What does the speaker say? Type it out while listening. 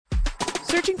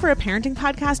Searching for a parenting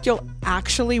podcast you'll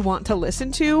actually want to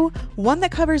listen to? One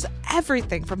that covers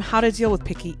everything from how to deal with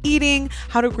picky eating,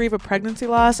 how to grieve a pregnancy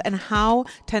loss, and how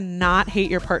to not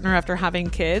hate your partner after having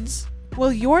kids?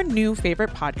 Well, your new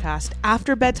favorite podcast,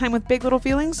 After Bedtime with Big Little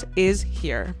Feelings, is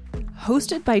here.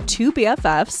 Hosted by two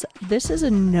BFFs, this is a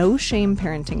no-shame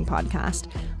parenting podcast.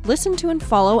 Listen to and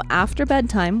follow After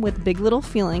Bedtime with Big Little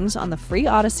Feelings on the free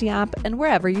Odyssey app and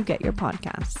wherever you get your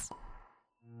podcasts.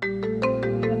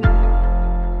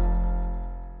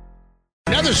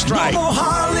 Another strike. No more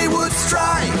Hollywood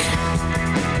strike.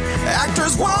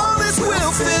 Actors Wallace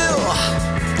will fill.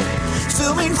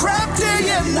 Filming crap day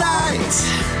and night.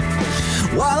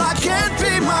 While I can't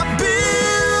pay my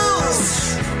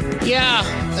bills. Yeah,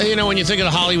 you know, when you think of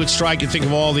the Hollywood strike, you think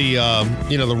of all the,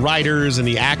 the writers and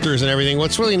the actors and everything. Well,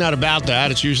 it's really not about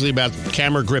that. It's usually about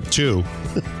camera grip, too.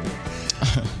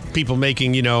 People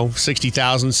making, $60,000,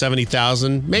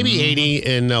 $70,000, maybe $80,000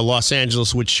 in Los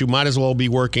Angeles, which you might as well be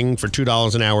working for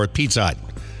 $2 an hour at Pizza Hut.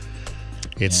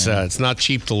 It's not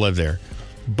cheap to live there.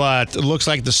 But it looks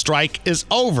like the strike is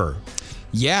over.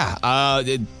 Yeah,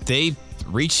 they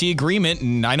reached the agreement,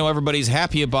 and I know everybody's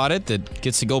happy about it that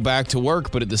gets to go back to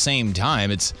work, but at the same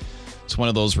time, it's one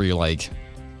of those where you're like,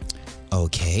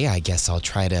 okay, I guess I'll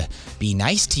try to be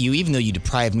nice to you, even though you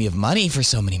deprived me of money for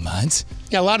so many months.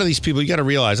 Yeah, a lot of these people, you got to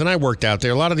realize, and I worked out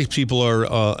there, a lot of these people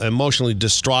are emotionally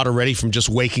distraught already from just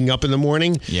waking up in the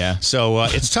morning. Yeah. So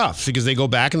it's tough because they go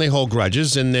back and they hold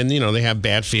grudges, and then, they have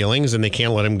bad feelings, and they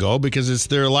can't let them go because it's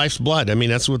their life's blood. I mean,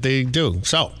 that's what they do.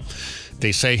 So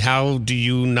they say, how do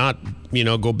you not,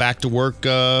 go back to work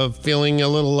feeling a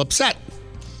little upset?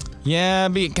 Yeah,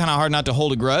 it'd be kind of hard not to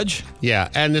hold a grudge. Yeah,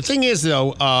 and the thing is,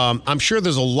 though, I'm sure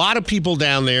there's a lot of people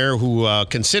down there who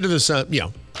consider this,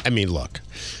 look,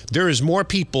 there is more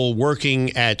people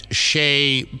working at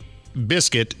Shea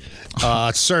Biscuit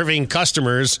serving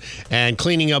customers and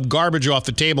cleaning up garbage off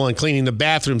the table and cleaning the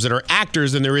bathrooms that are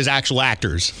actors than there is actual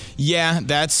actors. Yeah,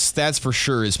 that's for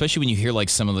sure, especially when you hear like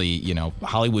some of the,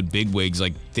 Hollywood bigwigs,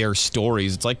 like their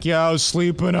stories. It's like, yeah, I was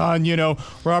sleeping on,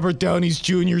 Robert Downey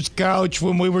Jr.'s couch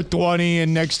when we were 20,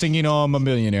 and next thing you know, I'm a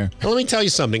millionaire. Well, let me tell you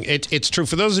something. It's true.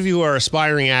 For those of you who are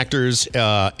aspiring actors,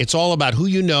 it's all about who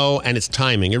you know and it's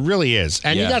timing. It really is.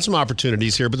 And you got some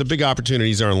opportunities here, but the big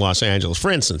opportunities are in Los Angeles.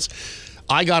 For instance,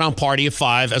 I got on Party of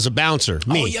Five as a bouncer.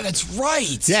 Me. Oh, yeah, that's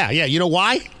right. Yeah. You know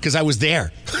why? Because I was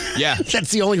there. Yeah.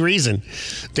 That's the only reason.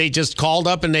 They just called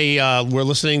up and they were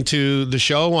listening to the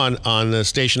show on the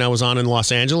station I was on in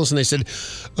Los Angeles, and they said,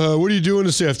 what are you doing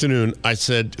this afternoon? I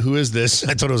said, who is this?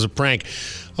 I thought it was a prank.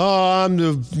 Oh, I'm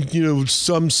the,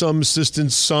 some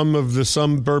assistant, of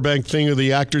the Burbank thing of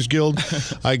the Actors Guild.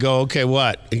 I go, okay,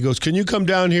 what? He goes, can you come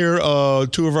down here?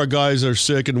 Two of our guys are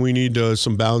sick and we need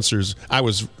some bouncers. I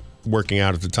was working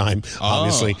out at the time,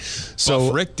 obviously.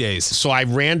 So Rick days. So I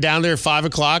ran down there at 5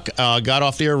 o'clock, got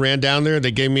off there, ran down there. They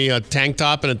gave me a tank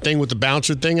top and a thing with the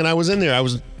bouncer thing, and I was in there.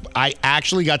 I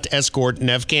actually got to escort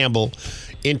Neve Campbell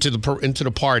into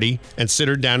the party and sit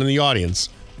her down in the audience.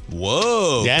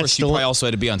 Whoa. Yeah, of course, you probably also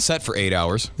had to be on set for 8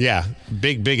 hours. Yeah,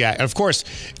 big act. And of course,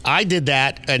 I did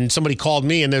that, and somebody called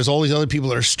me, and there's all these other people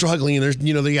that are struggling, and there's,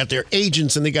 they got their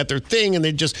agents, and they got their thing, and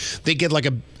they get like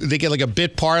a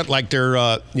bit part, like they're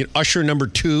usher number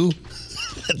 2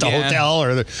 at the hotel,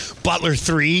 or the butler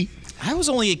 3. I was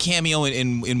only a cameo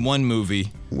in one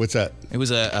movie. What's that? It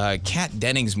was a Kat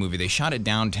Dennings movie. They shot it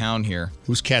downtown here.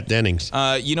 Who's Kat Dennings?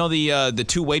 The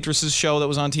Two Waitresses show that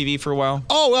was on TV for a while?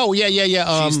 Oh, yeah.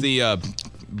 She's the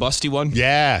busty one?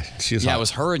 Yeah. It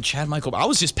was her and Chad Michael. I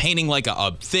was just painting like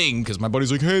a thing because my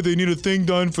buddy's like, hey, they need a thing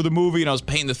done for the movie. And I was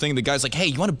painting the thing. The guy's like, hey,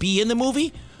 you want to be in the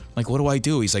movie? I'm like, what do I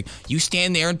do? He's like, you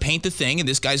stand there and paint the thing, and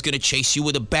this guy's going to chase you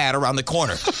with a bat around the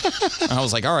corner. And I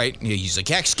was like, all right. He's like,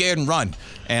 act scared and run.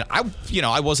 And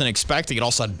I wasn't expecting it. All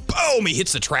of a sudden, boom, he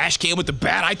hits the trash can with the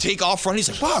bat. I take off running. He's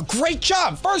like, wow, great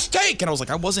job. First take. And I was like,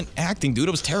 I wasn't acting, dude.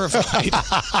 I was terrified.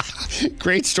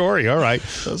 Great story. All right.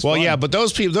 Well, fun. Yeah, but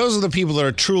those are the people that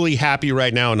are truly happy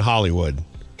right now in Hollywood.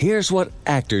 Here's what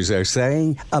actors are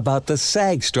saying about the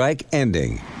SAG strike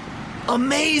ending.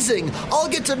 Amazing! I'll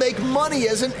get to make money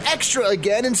as an extra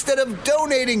again instead of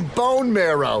donating bone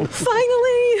marrow.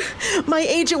 Finally! My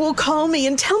agent will call me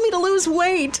and tell me to lose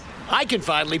weight. I can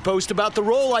finally post about the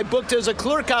role I booked as a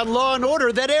clerk on Law &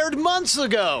 Order that aired months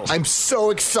ago. I'm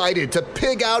so excited to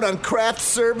pig out on craft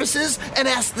services and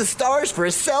ask the stars for a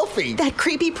selfie. That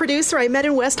creepy producer I met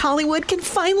in West Hollywood can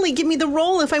finally give me the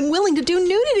role if I'm willing to do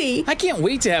nudity. I can't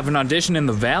wait to have an audition in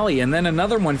the Valley and then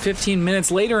another one 15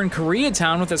 minutes later in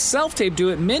Koreatown with a self-tape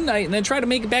due at midnight and then try to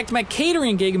make it back to my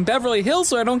catering gig in Beverly Hills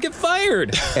so I don't get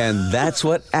fired. And that's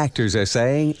what actors are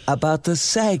saying about the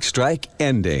SAG strike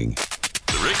ending.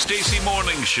 The Rick Stacey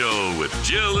Morning Show with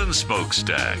Jill and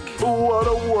Smokestack. What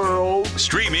a world.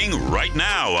 Streaming right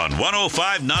now on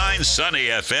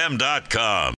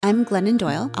 1059sunnyfm.com. I'm Glennon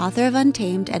Doyle, author of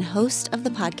Untamed and host of the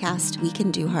podcast We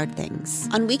Can Do Hard Things.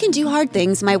 On We Can Do Hard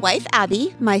Things, my wife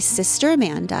Abby, my sister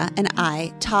Amanda, and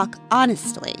I talk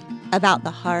honestly about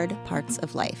the hard parts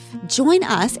of life. Join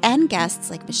us and guests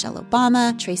like Michelle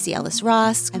Obama, Tracy Ellis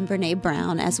Ross, and Brene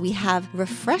Brown as we have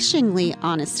refreshingly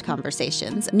honest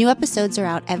conversations. New episodes are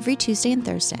out every Tuesday and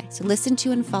Thursday, so listen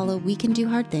to and follow We Can Do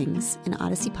Hard Things, an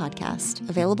Odyssey podcast,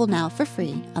 available now for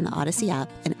free on the Odyssey app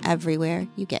and everywhere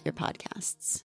you get your podcasts.